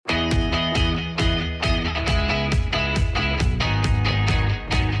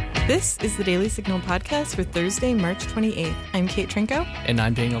This is the Daily Signal podcast for Thursday, March 28th. I'm Kate Trinko. And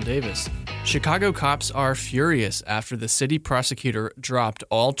I'm Daniel Davis. Chicago cops are furious after the city prosecutor dropped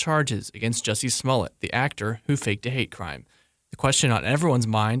all charges against Jussie Smollett, the actor who faked a hate crime. The question on everyone's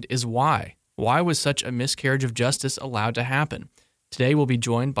mind is why? Why was such a miscarriage of justice allowed to happen? Today we'll be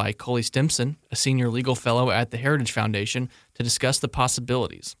joined by Coley Stimson, a senior legal fellow at the Heritage Foundation, to discuss the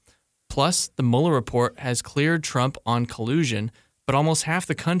possibilities. Plus, the Mueller report has cleared Trump on collusion, but almost half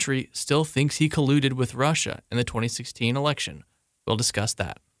the country still thinks he colluded with Russia in the 2016 election. We'll discuss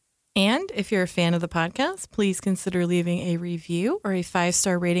that. And if you're a fan of the podcast, please consider leaving a review or a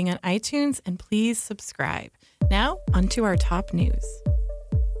 5-star rating on iTunes, and please subscribe. Now, on to our top news.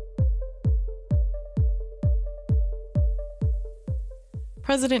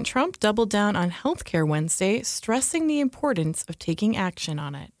 President Trump doubled down on healthcare Wednesday, stressing the importance of taking action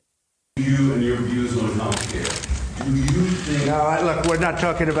on it. You and your views on healthcare. Do you think... No, look, we're not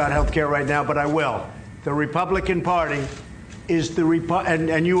talking about healthcare right now, but I will. The Republican Party is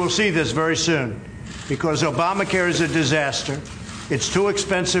and you will see this very soon, because Obamacare is a disaster. It's too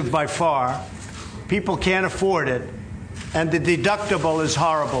expensive by far. People can't afford it. And the deductible is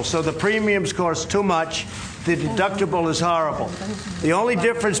horrible. So the premiums cost too much. The deductible is horrible. The only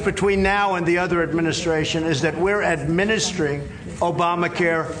difference between now and the other administration is that we're administering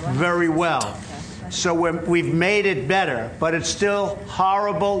Obamacare very well. So we've made it better, but it's still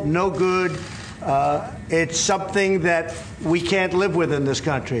horrible, no good. It's something that we can't live with in this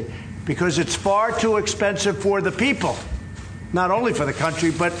country because it's far too expensive for the people, not only for the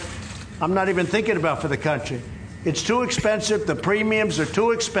country, but I'm not even thinking about for the country. It's too expensive. The premiums are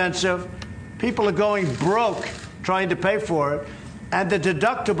too expensive. People are going broke trying to pay for it. And the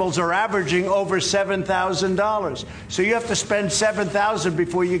deductibles are averaging over $7,000. So you have to spend $7,000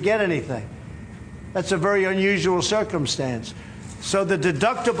 before you get anything. That's a very unusual circumstance. So the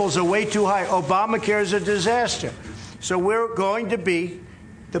deductibles are way too high. Obamacare is a disaster. So we're going to be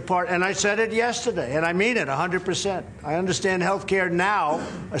the part, and I said it yesterday, and I mean it 100%. I understand health care now,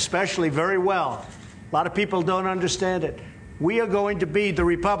 especially very well. A lot of people don't understand it. We are going to be, the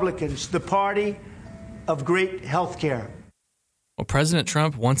Republicans, the party of great health care. Well, President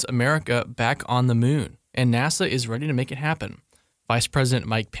Trump wants America back on the moon, and NASA is ready to make it happen. Vice President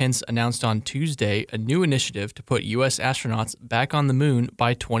Mike Pence announced on Tuesday a new initiative to put U.S. astronauts back on the moon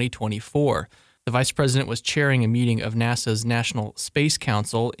by 2024. The vice president was chairing a meeting of NASA's National Space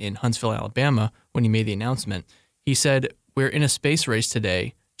Council in Huntsville, Alabama, when he made the announcement. He said, "We're in a space race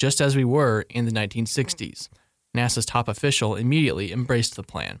today, just as we were in the 1960s. NASA's top official immediately embraced the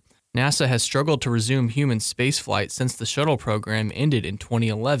plan. NASA has struggled to resume human spaceflight since the shuttle program ended in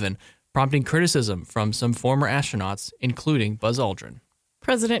 2011, prompting criticism from some former astronauts, including Buzz Aldrin.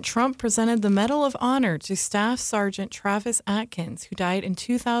 President Trump presented the Medal of Honor to Staff Sergeant Travis Atkins, who died in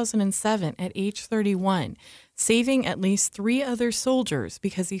 2007 at age 31, saving at least 3 other soldiers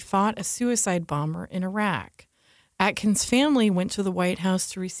because he fought a suicide bomber in Iraq. Atkins' family went to the White House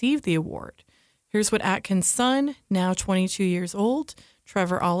to receive the award. Here's what Atkins' son, now 22 years old,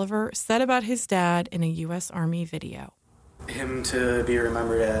 Trevor Oliver, said about his dad in a U.S. Army video. Him to be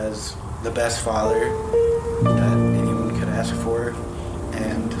remembered as the best father that anyone could ask for,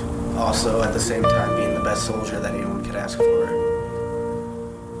 and also at the same time being the best soldier that anyone could ask for.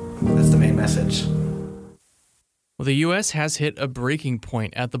 That's the main message. Well, the U.S. has hit a breaking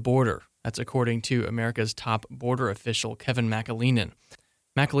point at the border. That's according to America's top border official, Kevin McAleenan.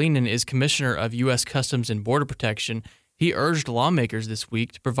 McAleenan is Commissioner of U.S. Customs and Border Protection. He urged lawmakers this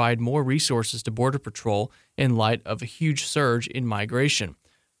week to provide more resources to Border Patrol in light of a huge surge in migration.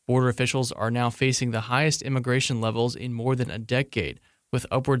 Border officials are now facing the highest immigration levels in more than a decade, with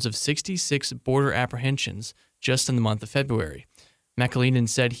upwards of 66 border apprehensions just in the month of February. McAleenan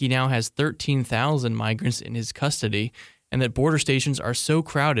said he now has 13,000 migrants in his custody, and that border stations are so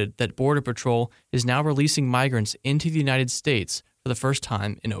crowded that Border Patrol is now releasing migrants into the United States for the first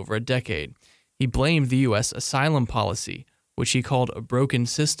time in over a decade. He blamed the U.S. asylum policy, which he called a broken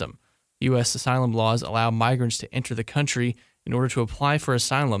system. U.S. asylum laws allow migrants to enter the country in order to apply for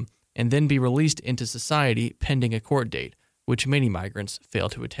asylum and then be released into society pending a court date, which many migrants fail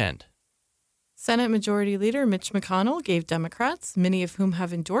to attend. Senate Majority Leader Mitch McConnell gave Democrats, many of whom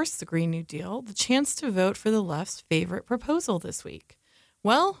have endorsed the Green New Deal, the chance to vote for the left's favorite proposal this week.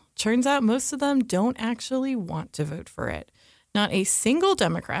 Well, turns out most of them don't actually want to vote for it. Not a single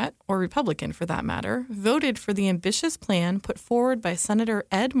Democrat, or Republican for that matter, voted for the ambitious plan put forward by Senator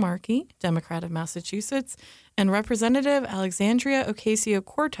Ed Markey, Democrat of Massachusetts, and Representative Alexandria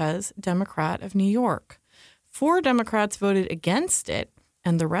Ocasio-Cortez, Democrat of New York. 4 Democrats voted against it,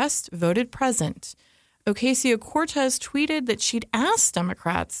 and the rest voted present. Ocasio-Cortez tweeted that she'd asked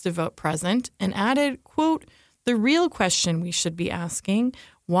Democrats to vote present and added, quote, "The real question we should be asking,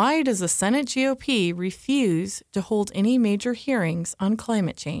 why does the Senate GOP refuse to hold any major hearings on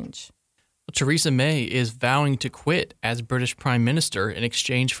climate change?" Theresa May is vowing to quit as British Prime Minister in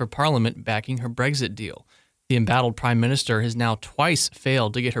exchange for Parliament backing her Brexit deal. The embattled Prime Minister has now twice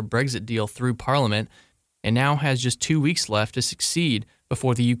failed to get her Brexit deal through Parliament and now has just 2 weeks left to succeed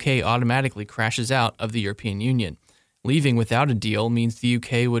before the UK automatically crashes out of the European Union. Leaving without a deal means the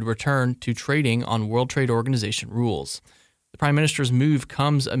UK would return to trading on World Trade Organization rules. The Prime Minister's move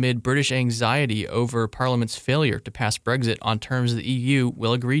comes amid British anxiety over Parliament's failure to pass Brexit on terms the EU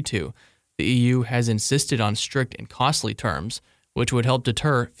will agree to. The EU has insisted on strict and costly terms, which would help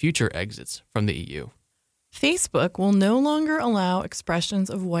deter future exits from the EU. Facebook will no longer allow expressions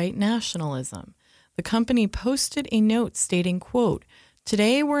of white nationalism. The company posted a note stating, quote,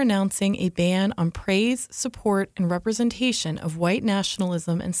 "Today we're announcing a ban on praise, support, and representation of white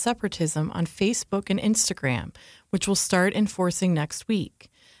nationalism and separatism on Facebook and Instagram, which will start enforcing next week.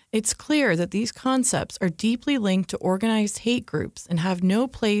 It's clear that these concepts are deeply linked to organized hate groups and have no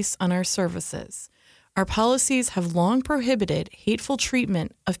place on our services. Our policies have long prohibited hateful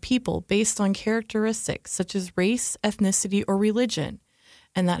treatment of people based on characteristics such as race, ethnicity, or religion,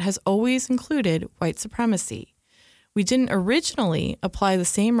 and that has always included white supremacy. We didn't originally apply the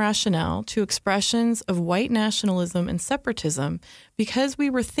same rationale to expressions of white nationalism and separatism because we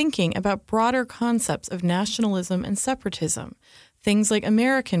were thinking about broader concepts of nationalism and separatism, things like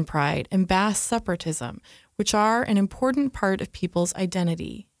American pride and Basque separatism, which are an important part of people's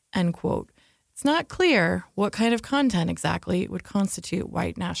identity," end quote. It's not clear what kind of content exactly would constitute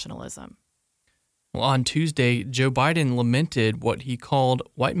white nationalism. Well, on Tuesday, Joe Biden lamented what he called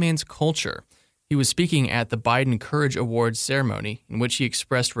white man's culture. He was speaking at the Biden Courage Awards ceremony, in which he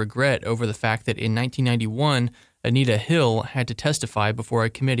expressed regret over the fact that in 1991, Anita Hill had to testify before a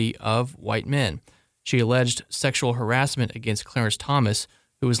committee of white men. She alleged sexual harassment against Clarence Thomas,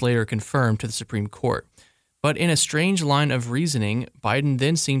 who was later confirmed to the Supreme Court. But in a strange line of reasoning, Biden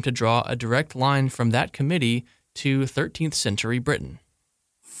then seemed to draw a direct line from that committee to 13th century Britain.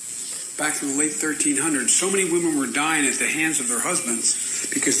 Back in the late 1300s, so many women were dying at the hands of their husbands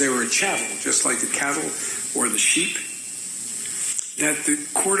because they were a chattel, just like the cattle or the sheep, that the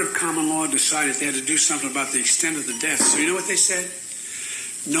court of common law decided they had to do something about the extent of the death. So you know what they said?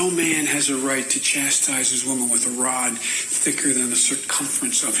 No man has a right to chastise his woman with a rod thicker than the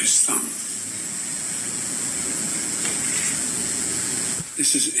circumference of his thumb.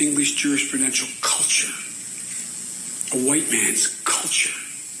 This is English jurisprudential culture, a white man's culture.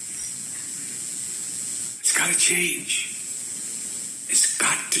 It's got to change. It's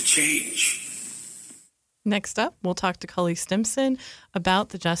got to change. Next up, we'll talk to Cully Stimson about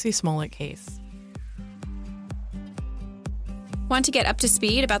the Jussie Smollett case. Want to get up to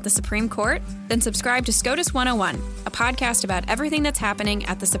speed about the Supreme Court? Then subscribe to SCOTUS 101, a podcast about everything that's happening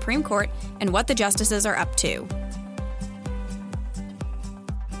at the Supreme Court and what the justices are up to.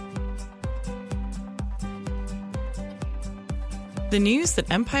 The news that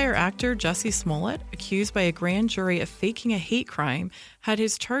Empire actor Jussie Smollett, accused by a grand jury of faking a hate crime, had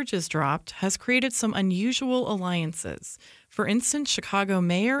his charges dropped has created some unusual alliances. For instance, Chicago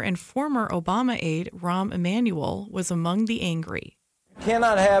mayor and former Obama aide Rahm Emanuel was among the angry.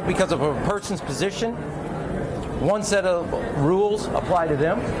 Cannot have, because of a person's position, one set of rules apply to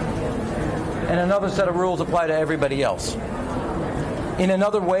them and another set of rules apply to everybody else. In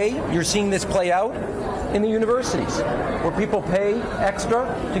another way, you're seeing this play out in the universities, where people pay extra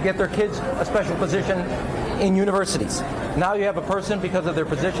to get their kids a special position in universities. Now you have a person, because of their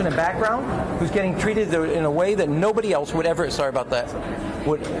position and background, who's getting treated in a way that nobody else would ever, sorry about that,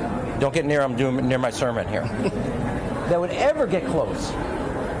 don't get near, I'm doing near my sermon here, that would ever get close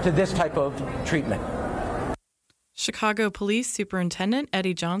to this type of treatment. Chicago Police Superintendent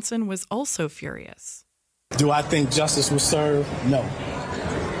Eddie Johnson was also furious. Do I think justice was served? No.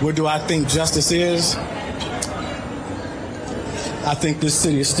 Where do I think justice is? I think this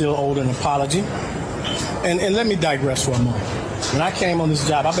city is still owed an apology. And let me digress for a moment. When I came on this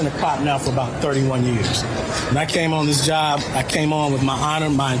job, I've been a cop now for about 31 years. When I came on this job, I came on with my honor,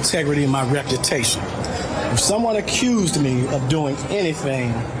 my integrity, and my reputation. If someone accused me of doing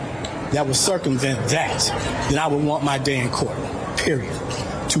anything that would circumvent that, then I would want my day in court, period,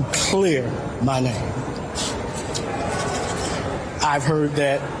 to clear my name. I've heard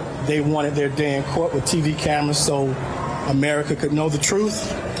that they wanted their day in court with TV cameras so America could know the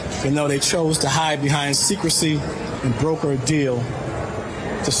truth, even though they chose to hide behind secrecy and broker a deal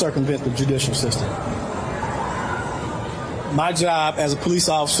to circumvent the judicial system. My job as a police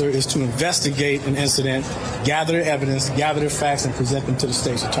officer is to investigate an incident, gather the evidence, gather the facts, and present them to the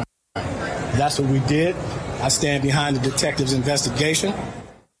state's attorney. That's what we did. I stand behind the detective's investigation.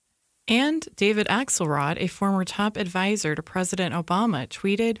 And David Axelrod, a former top advisor to President Obama,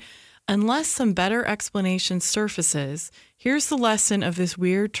 tweeted, "Unless some better explanation surfaces, here's the lesson of this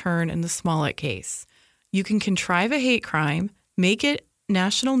weird turn in the Smollett case. You can contrive a hate crime, make it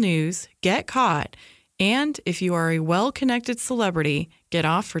national news, get caught, and if you are a well-connected celebrity, get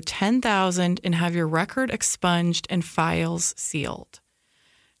off for $10,000 and have your record expunged and files sealed."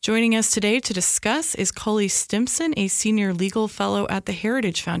 Joining us today to discuss is Cully Stimson, a senior legal fellow at the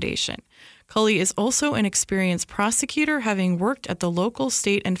Heritage Foundation. Cully is also an experienced prosecutor, having worked at the local,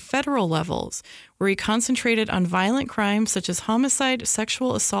 state, and federal levels, where he concentrated on violent crimes such as homicide,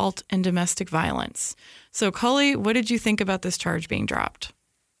 sexual assault, and domestic violence. So, Cully, what did you think about this charge being dropped?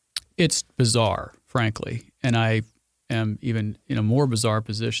 It's bizarre, frankly, and I am even in a more bizarre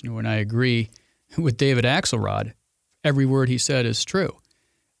position when I agree with David Axelrod. Every word he said is true.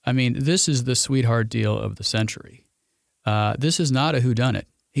 I mean, this is the sweetheart deal of the century. This is not a whodunit.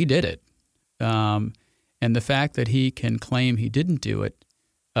 He did it. And the fact that he can claim he didn't do it,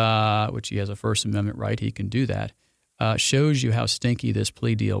 which he has a First Amendment right, he can do that, shows you how stinky this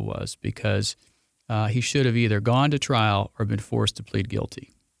plea deal was, because he should have either gone to trial or been forced to plead guilty.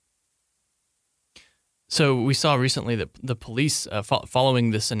 So we saw recently that the police,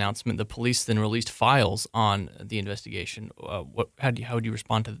 following this announcement, the police then released files on the investigation. How would you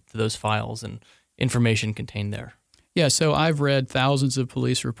respond to those files and information contained there? Yeah, so I've read thousands of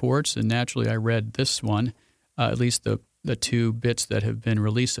police reports, and naturally I read this one, at least the two bits that have been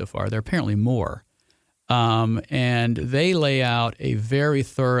released so far. There are apparently more. And they lay out a very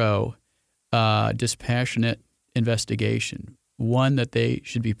thorough, dispassionate investigation, one that they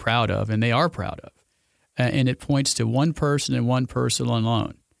should be proud of, and they are proud of. And it points to one person and one person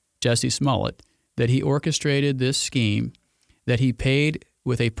alone, Jussie Smollett, that he orchestrated this scheme, that he paid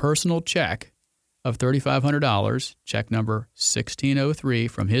with a personal check of $3,500, check number 1603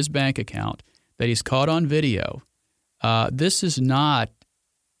 from his bank account, that he's caught on video. This is not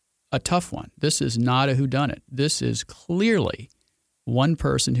a tough one. This is not a whodunit. This is clearly one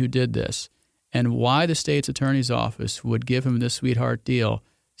person who did this. And why the state's attorney's office would give him this sweetheart deal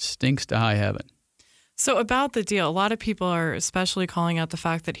stinks to high heaven. So about the deal, a lot of people are especially calling out the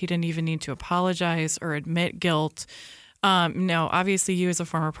fact that he didn't even need to apologize or admit guilt. No, obviously you as a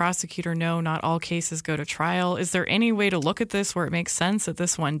former prosecutor know not all cases go to trial. Is there any way to look at this where it makes sense that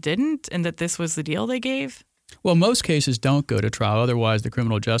this one didn't and that this was the deal they gave? Well, most cases don't go to trial. Otherwise, the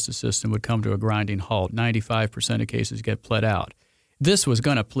criminal justice system would come to a grinding halt. 95% of cases get pled out. This was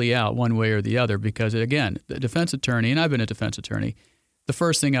going to plea out one way or the other because, again, the defense attorney, and I've been a defense attorney, the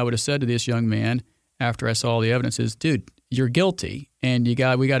first thing I would have said to this young man after I saw all the evidence is, dude, you're guilty, and we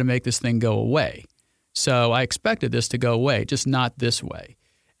got to make this thing go away. So I expected this to go away, just not this way.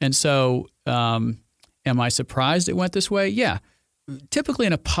 And so am I surprised it went this way? Yeah. Typically,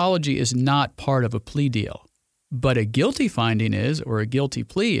 an apology is not part of a plea deal, but a guilty finding is, or a guilty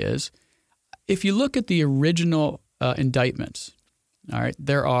plea is. If you look at the original indictments, all right,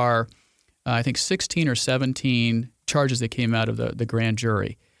 there are, I think, 16 or 17 charges that came out of the grand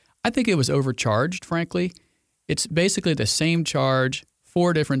jury. I think it was overcharged, frankly. It's basically the same charge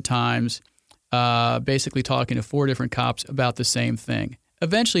 4 different times, basically talking to 4 different cops about the same thing.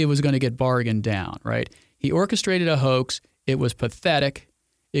 Eventually, it was going to get bargained down, right? He orchestrated a hoax. It was pathetic.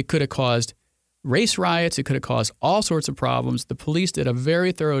 It could have caused race riots. It could have caused all sorts of problems. The police did a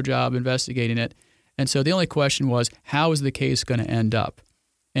very thorough job investigating it. And so the only question was, how is the case going to end up?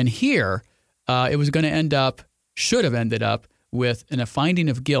 And here, it was going to end up, should have ended up, with a finding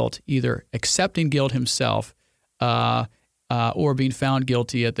of guilt, either accepting guilt himself or being found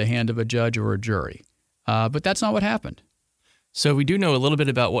guilty at the hand of a judge or a jury. But that's not what happened. So we do know a little bit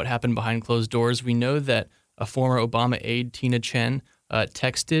about what happened behind closed doors. We know that a former Obama aide, Tina Chen,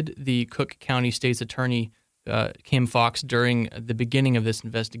 texted the Cook County State's Attorney, Kim Foxx, during the beginning of this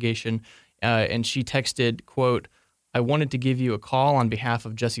investigation, and she texted, quote, "I wanted to give you a call on behalf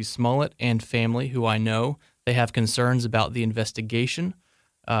of Jussie Smollett and family, who I know. They have concerns about the investigation,"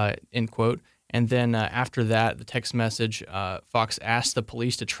 end quote. And then after that, the text message, Fox asked the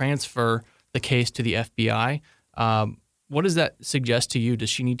police to transfer the case to the FBI. What does that suggest to you? Does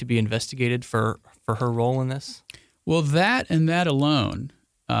she need to be investigated for her role in this? Well, that and that alone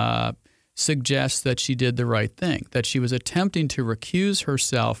suggests that she did the right thing, that she was attempting to recuse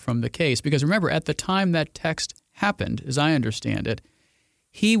herself from the case. Because remember, at the time that text happened, as I understand it,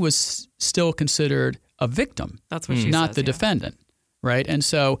 he was still considered a victim. That's what she not says, the defendant, right? And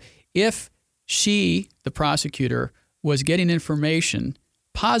so if she, the prosecutor, was getting information,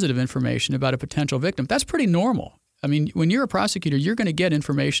 positive information about a potential victim. That's pretty normal. I mean, when you're a prosecutor, you're going to get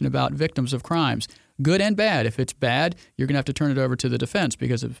information about victims of crimes, good and bad. If it's bad, you're going to have to turn it over to the defense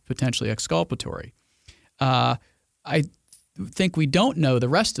because it's potentially exculpatory. I think we don't know the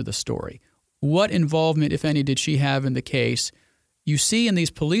rest of the story. What involvement, if any, did she have in the case? You see in these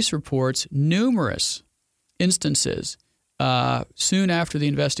police reports numerous instances soon after the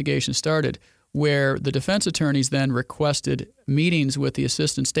investigation started where the defense attorneys then requested meetings with the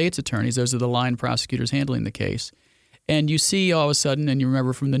assistant state's attorneys. Those are the line prosecutors handling the case. And you see all of a sudden, and you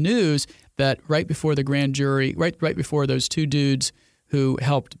remember from the news, that right before the grand jury, right before those two dudes who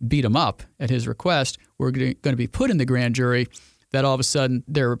helped beat him up at his request were going to be put in the grand jury, that all of a sudden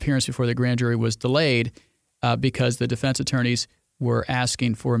their appearance before the grand jury was delayed because the defense attorneys were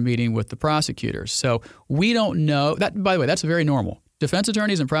asking for a meeting with the prosecutors. So we don't know. That, by the way, that's very normal. Defense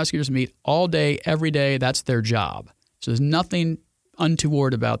attorneys and prosecutors meet all day, every day. That's their job. So there's nothing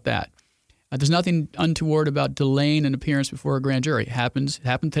untoward about that. There's nothing untoward about delaying an appearance before a grand jury. It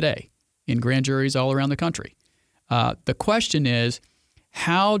happened today in grand juries all around the country. The question is,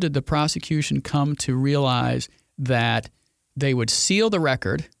 how did the prosecution come to realize that they would seal the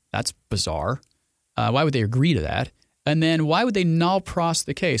record? That's bizarre. Why would they agree to that? And then why would they null pros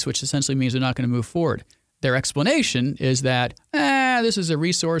the case, which essentially means they're not going to move forward? Their explanation is that, this is a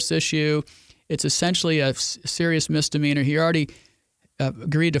resource issue. It's essentially a serious misdemeanor. He already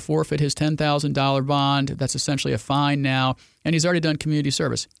agreed to forfeit his $10,000 bond. That's essentially a fine now. And he's already done community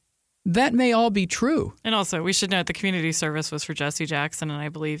service. That may all be true. And also, we should note the community service was for Jussie Jackson, and I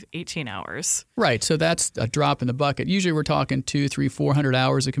believe 18 hours. Right. So that's a drop in the bucket. Usually we're talking 200, 300, 400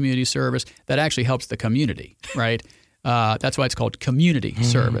 hours of community service. That actually helps the community, right? That's why it's called community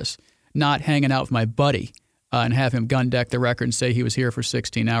service, not hanging out with my buddy and have him gun deck the record and say he was here for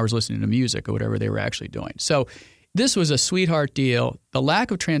 16 hours listening to music or whatever they were actually doing. So this was a sweetheart deal. The lack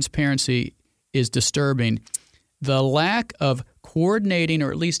of transparency is disturbing. The lack of coordinating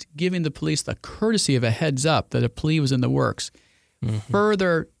or at least giving the police the courtesy of a heads up that a plea was in the works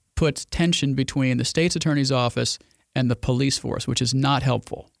further puts tension between the state's attorney's office and the police force, which is not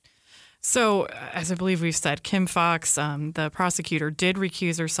helpful. So, as I believe we've said, Kim Fox, the prosecutor, did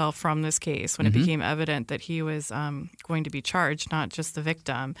recuse herself from this case when it became evident that he was going to be charged, not just the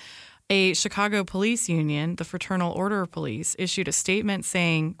victim. A Chicago police union, the Fraternal Order of Police, issued a statement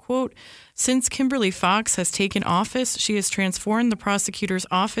saying, quote, "Since Kimberly Fox has taken office, she has transformed the prosecutor's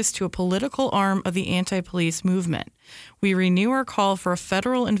office to a political arm of the anti-police movement. We renew our call for a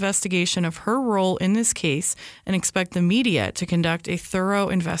federal investigation of her role in this case and expect the media to conduct a thorough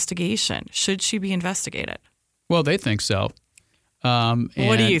investigation. Should she be investigated?" Well, they think so. What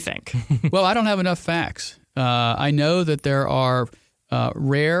do you think? Well, I don't have enough facts. I know that there are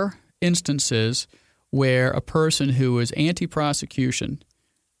rare instances where a person who is anti-prosecution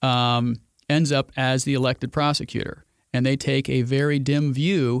ends up as the elected prosecutor, and they take a very dim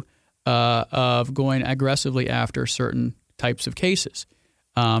view of going aggressively after certain types of cases.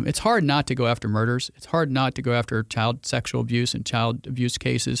 It's hard not to go after murders. It's hard not to go after child sexual abuse and child abuse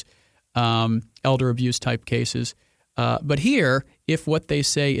cases, elder abuse type cases. But here, if what they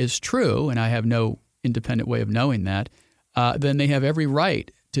say is true, and I have no independent way of knowing that, then they have every right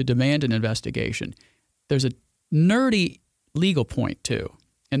to demand an investigation. There's a nerdy legal point, too,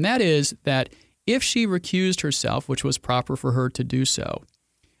 and that is that if she recused herself, which was proper for her to do so,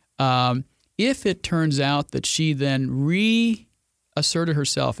 if it turns out that she then reasserted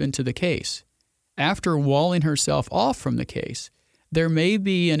herself into the case after walling herself off from the case, there may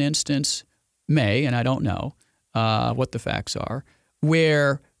be an instance, and I don't know what the facts are,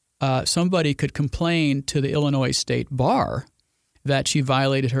 where somebody could complain to the Illinois State Bar that she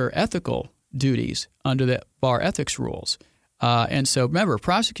violated her ethical duties under the bar ethics rules. And so remember, a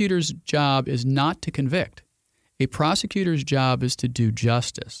prosecutor's job is not to convict. A prosecutor's job is to do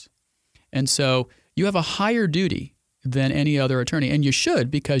justice. And so you have a higher duty than any other attorney, and you should,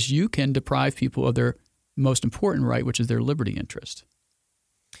 because you can deprive people of their most important right, which is their liberty interest.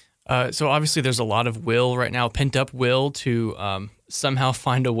 So obviously there's a lot of will right now, pent-up will to somehow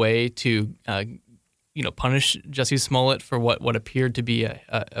find a way to punish Jussie Smollett for what appeared to be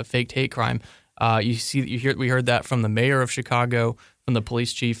a faked hate crime. We heard that from the mayor of Chicago, from the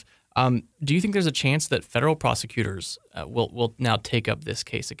police chief. Do you think there's a chance that federal prosecutors will now take up this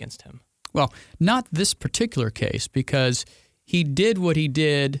case against him? Well, not this particular case, because he did what he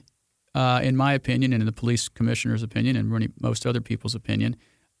did, in my opinion, and in the police commissioner's opinion, and most other people's opinion.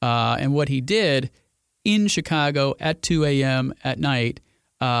 And what he did in Chicago at 2 a.m. at night,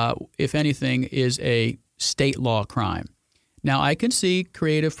 if anything, is a state law crime. Now, I can see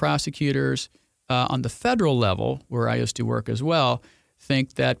creative prosecutors on the federal level, where I used to work as well,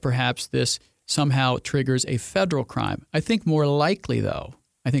 think that perhaps this somehow triggers a federal crime. I think more likely, though,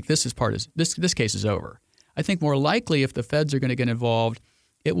 I think this case is over. I think more likely if the feds are going to get involved,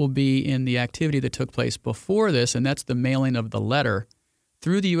 it will be in the activity that took place before this, and that's the mailing of the letter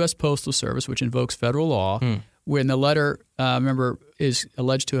through the U.S. Postal Service, which invokes federal law, when the letter, remember, is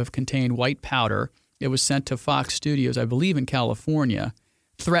alleged to have contained white powder. It was sent to Fox Studios, I believe in California,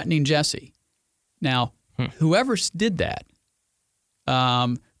 threatening Jussie. Now, whoever did that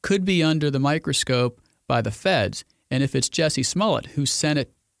could be under the microscope by the feds, and if it's Jussie Smollett who sent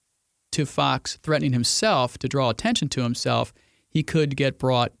it to Fox threatening himself to draw attention to himself, he could get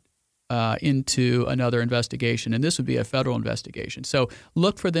brought into another investigation, and this would be a federal investigation. So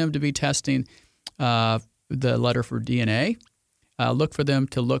look for them to be testing the letter for DNA. Look for them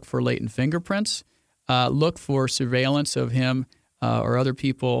to look for latent fingerprints. Look for surveillance of him or other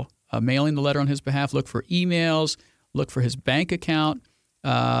people mailing the letter on his behalf. Look for emails. Look for his bank account.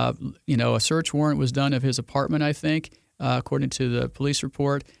 A search warrant was done of his apartment, I think, according to the police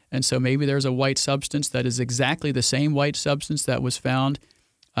report. And so maybe there's a white substance that is exactly the same white substance that was found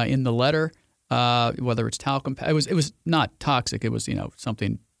in the letter, whether it's talcum. It was not toxic. It was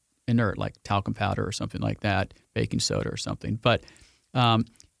something inert like talcum powder or something like that, baking soda or something. But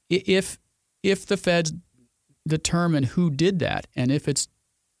if the feds determine who did that, and if it's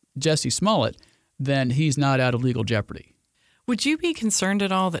Jussie Smollett, then he's not out of legal jeopardy. Would you be concerned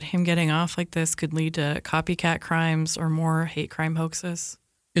at all that him getting off like this could lead to copycat crimes or more hate crime hoaxes?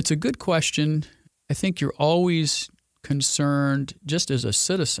 It's a good question. I think you're always concerned just as a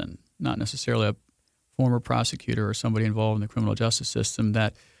citizen, not necessarily a former prosecutor or somebody involved in the criminal justice system,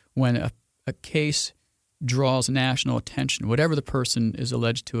 that when a case draws national attention, whatever the person is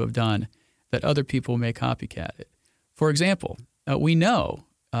alleged to have done, that other people may copycat it. For example, we know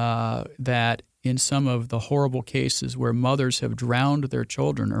that in some of the horrible cases where mothers have drowned their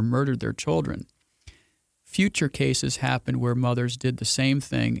children or murdered their children, future cases happened where mothers did the same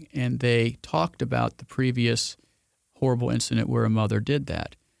thing and they talked about the previous horrible incident where a mother did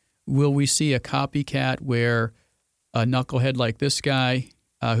that. Will we see a copycat where a knucklehead like this guy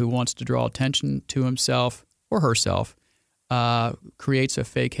who wants to draw attention to himself or herself creates a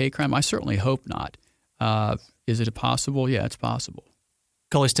fake hate crime? I certainly hope not. Is it possible? Yeah, it's possible.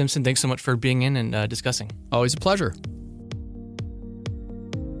 Cully Stimson, thanks so much for being in and discussing. Always a pleasure.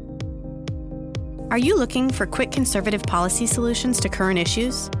 Are you looking for quick conservative policy solutions to current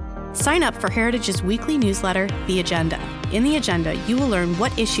issues? Sign up for Heritage's weekly newsletter, The Agenda. In The Agenda, you will learn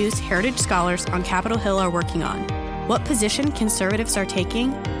what issues Heritage scholars on Capitol Hill are working on, what position conservatives are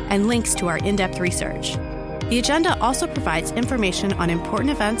taking, and links to our in-depth research. The Agenda also provides information on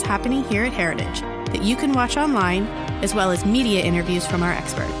important events happening here at Heritage that you can watch online, as well as media interviews from our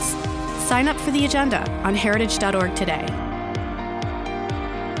experts. Sign up for The Agenda on heritage.org today.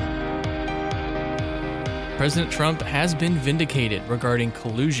 President Trump has been vindicated regarding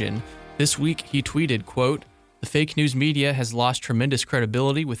collusion. This week, he tweeted, quote, "The fake news media has lost tremendous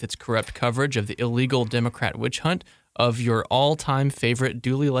credibility with its corrupt coverage of the illegal Democrat witch hunt of your all-time favorite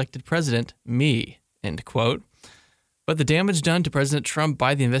duly elected president, me," end quote. But the damage done to President Trump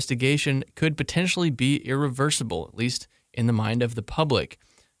by the investigation could potentially be irreversible, at least in the mind of the public.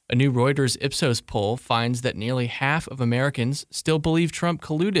 A new Reuters Ipsos poll finds that nearly half of Americans still believe Trump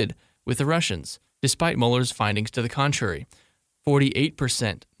colluded with the Russians, despite Mueller's findings to the contrary.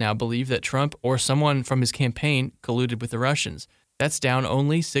 48% now believe that Trump or someone from his campaign colluded with the Russians. That's down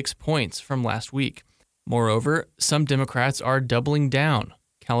only 6 points from last week. Moreover, some Democrats are doubling down.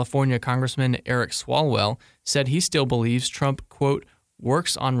 California Congressman Eric Swalwell said he still believes Trump, quote,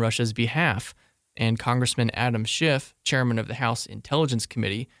 works on Russia's behalf. And Congressman Adam Schiff, chairman of the House Intelligence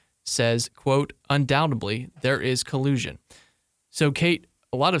Committee, says, quote, undoubtedly there is collusion. So, Kate,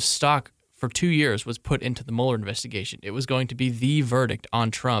 a lot of stock for 2 years was put into the Mueller investigation. It was going to be the verdict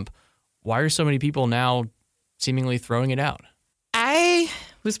on Trump. Why are so many people now seemingly throwing it out? I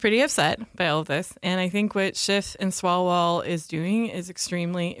was pretty upset by all of this. And I think what Schiff and Swalwell is doing is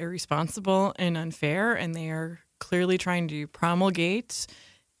extremely irresponsible and unfair. And they are clearly trying to promulgate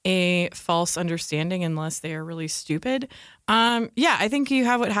a false understanding unless they are really stupid. I think you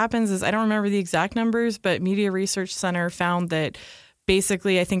have what happens is, I don't remember the exact numbers, but Media Research Center found that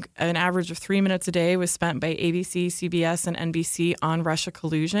basically, I think an average of 3 minutes a day was spent by ABC, CBS, and NBC on Russia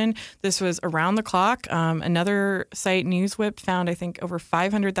collusion. This was around the clock. Another site, NewsWhip, found, I think, over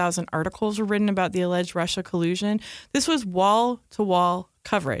 500,000 articles were written about the alleged Russia collusion. This was wall-to-wall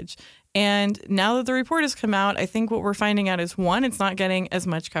coverage. And now that the report has come out, I think what we're finding out is, one, it's not getting as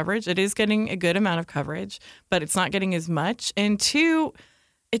much coverage. It is getting a good amount of coverage, but it's not getting as much. And two,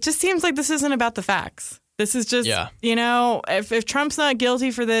 it just seems like this isn't about the facts. This is just, if Trump's not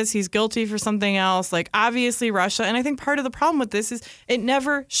guilty for this, he's guilty for something else. Like, obviously, Russia. And I think part of the problem with this is it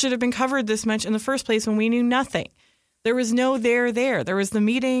never should have been covered this much in the first place when we knew nothing. There was no there. There was the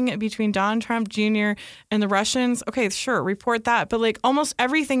meeting between Donald Trump Jr. and the Russians. Okay, sure, report that. But like almost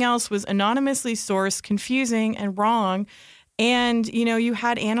everything else was anonymously sourced, confusing and wrong. And, you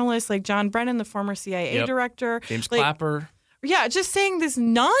had analysts like John Brennan, the former CIA director. James Clapper. Yeah, just saying this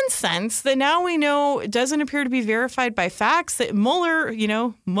nonsense that now we know doesn't appear to be verified by facts, that Mueller,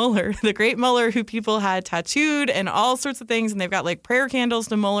 the great Mueller, who people had tattooed and all sorts of things, and they've got like prayer candles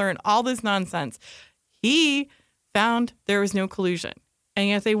to Mueller and all this nonsense. He found there was no collusion, and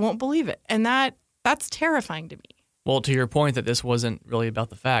yet they won't believe it. And that's terrifying to me. Well, to your point that this wasn't really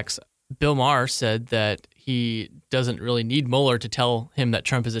about the facts, Bill Maher said that he doesn't really need Mueller to tell him that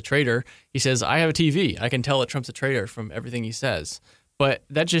Trump is a traitor. He says, I have a TV. I can tell that Trump's a traitor from everything he says. But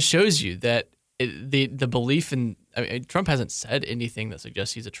that just shows you that the belief in Trump hasn't said anything that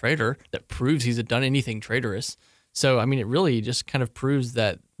suggests he's a traitor, that proves he's done anything traitorous. So, it really just kind of proves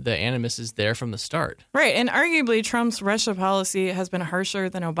that the animus is there from the start. Right. And arguably, Trump's Russia policy has been harsher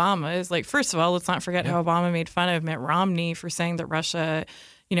than Obama's. Like, first of all, let's not forget how Obama made fun of Mitt Romney for saying that Russia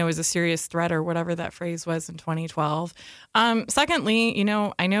is a serious threat, or whatever that phrase was in 2012. Secondly,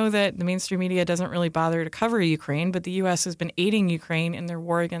 I know that the mainstream media doesn't really bother to cover Ukraine, but the U.S. has been aiding Ukraine in their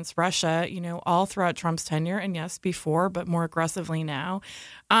war against Russia, all throughout Trump's tenure. And yes, before, but more aggressively now.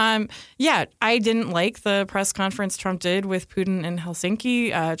 I didn't like the press conference Trump did with Putin in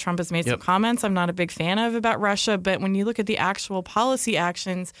Helsinki. Trump has made some comments I'm not a big fan of about Russia, but when you look at the actual policy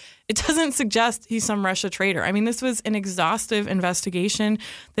actions, it doesn't suggest he's some Russia traitor. This was an exhaustive investigation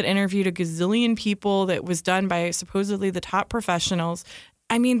that interviewed a gazillion people, that was done by supposedly the top professionals.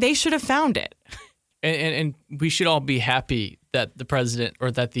 They should have found it. And we should all be happy that the president,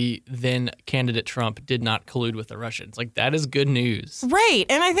 or that the then candidate Trump, did not collude with the Russians. Like, that is good news. Right.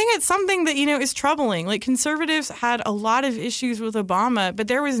 And I think it's something that, is troubling. Like, conservatives had a lot of issues with Obama, but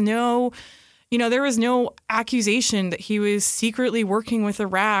there was no accusation that he was secretly working with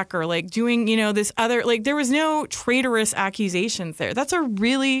Iraq, or like doing, this other, like, there was no traitorous accusations there. That's a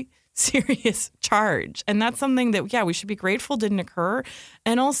really serious charge. And that's something that, we should be grateful didn't occur.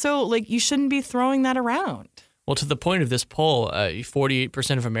 And also, like, you shouldn't be throwing that around. Well, to the point of this poll,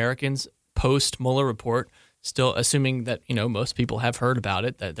 48% of Americans post-Mueller report, still assuming that, most people have heard about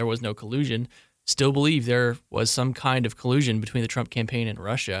it, that there was no collusion, still believe there was some kind of collusion between the Trump campaign and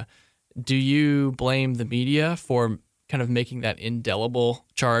Russia. Do you blame the media for kind of making that indelible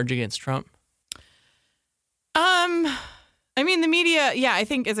charge against Trump? The media, I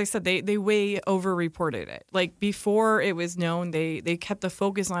think, as I said, they way over-reported it. Like, before it was known, they kept the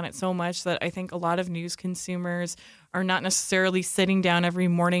focus on it so much that I think a lot of news consumers are not necessarily sitting down every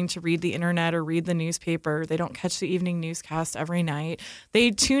morning to read the internet or read the newspaper. They don't catch the evening newscast every night.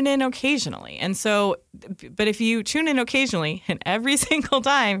 They tune in occasionally. And so, but if you tune in occasionally and every single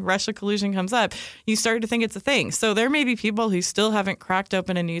time Russia collusion comes up, you start to think it's a thing. So there may be people who still haven't cracked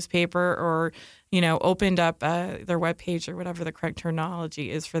open a newspaper or opened up their webpage, or whatever the correct terminology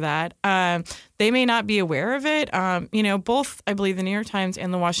is for that. They may not be aware of it. Both, I believe, the New York Times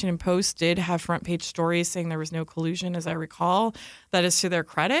and the Washington Post did have front page stories saying there was no collusion, as I recall. That is to their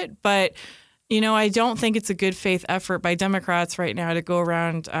credit. But, I don't think it's a good faith effort by Democrats right now to go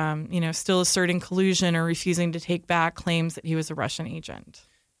around, still asserting collusion or refusing to take back claims that he was a Russian agent.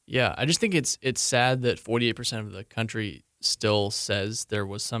 Yeah, I just think it's sad that 48% of the country still says there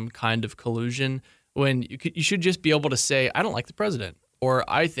was some kind of collusion, when you should just be able to say, I don't like the president, or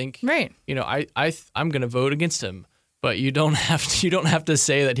I think, right, I'm going to vote against him. But you don't have to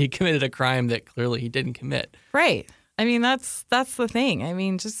say that he committed a crime that clearly he didn't commit. Right. That's the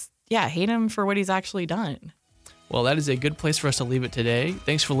thing. Just hate him for what he's actually done. Well, that is a good place for us to leave it today.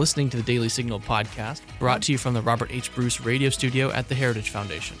 Thanks for listening to the Daily Signal podcast, brought to you from the Robert H. Bruce Radio Studio at the Heritage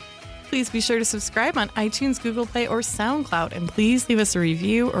Foundation. Please be sure to subscribe on iTunes, Google Play, or SoundCloud, and please leave us a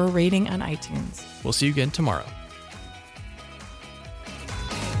review or a rating on iTunes. We'll see you again tomorrow.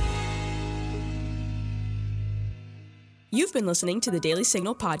 You've been listening to the Daily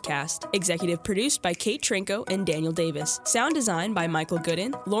Signal podcast, executive produced by Kate Trinko and Daniel Davis. Sound design by Michael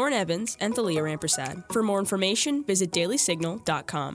Gooden, Lauren Evans, and Thalia Rampersad. For more information, visit dailysignal.com.